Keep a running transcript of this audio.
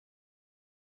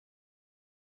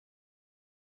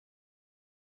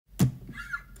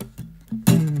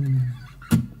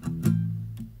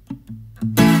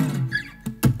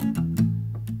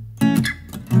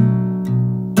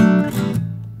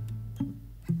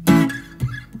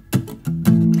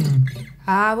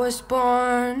I was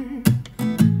born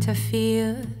to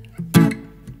feel.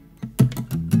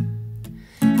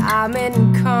 I'm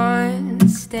in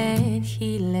constant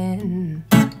healing.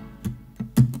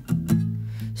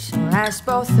 So let's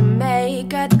both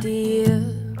make a deal.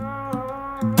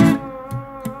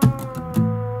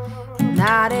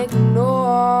 Not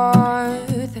ignore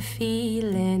the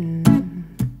feeling.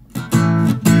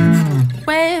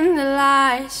 When the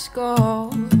lights go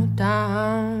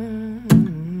down,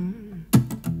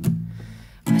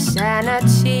 my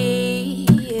sanity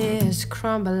is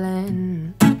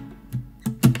crumbling.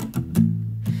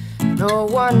 No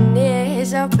one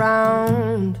is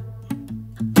around.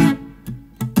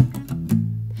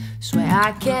 Swear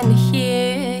I can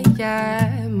hear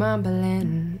ya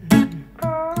mumbling.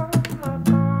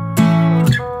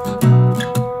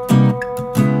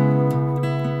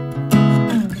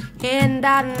 And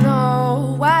I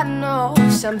know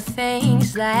some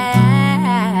things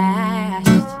last.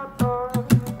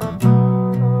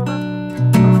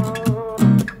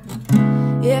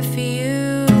 If you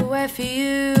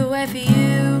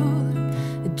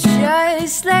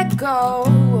just let go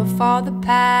of all the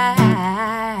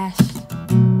past.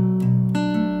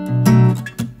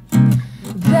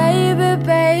 Baby,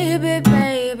 baby,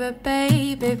 baby,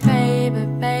 baby, baby,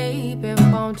 baby,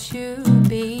 won't you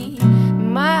be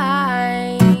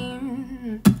mine?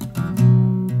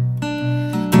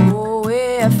 Oh,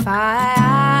 if I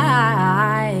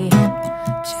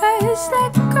just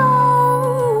let go.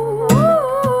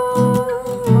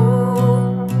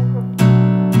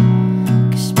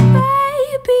 'Cause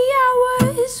baby, I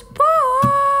was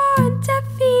born to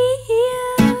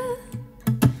feel.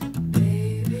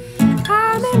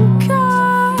 I'm in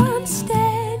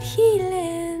constant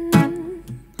healing.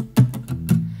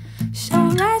 So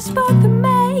let's both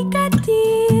make a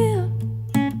deal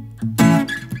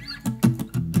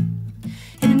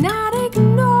and not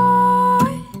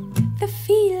ignore the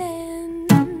feeling.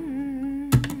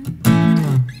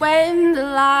 When the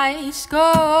lights go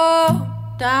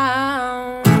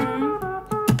down,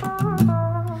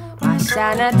 my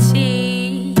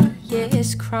sanity is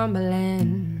crumbling.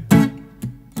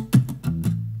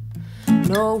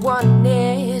 No one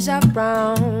is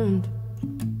around.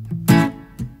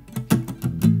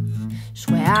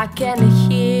 Swear I can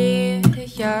hear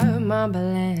you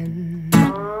mumbling.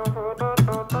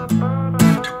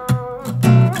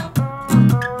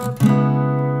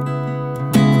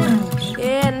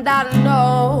 And I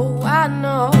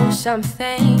know some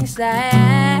things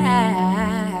last.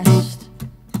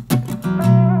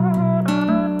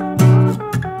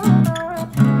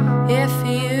 If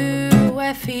you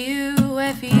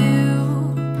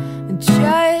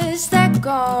just let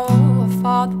go of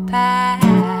all the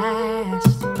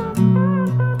past.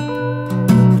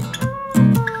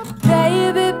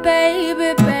 Baby, baby,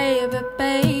 baby,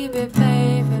 baby,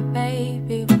 baby,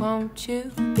 baby, won't you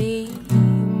be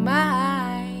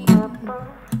mine?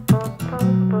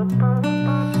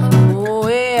 Oh,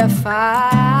 if I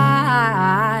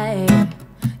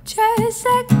just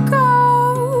let go.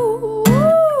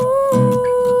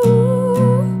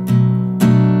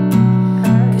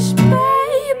 'Cause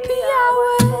baby, I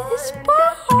was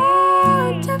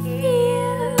born to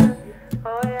feel.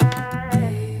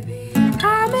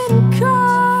 I'm in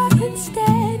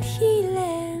constant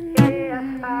healing.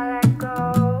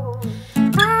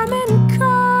 I'm in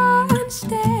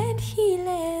constant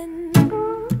healing.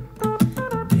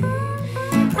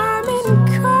 I'm in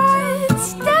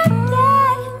constant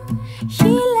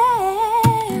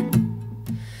healing.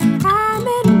 I'm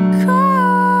in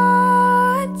constant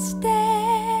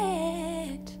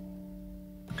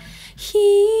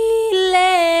healing.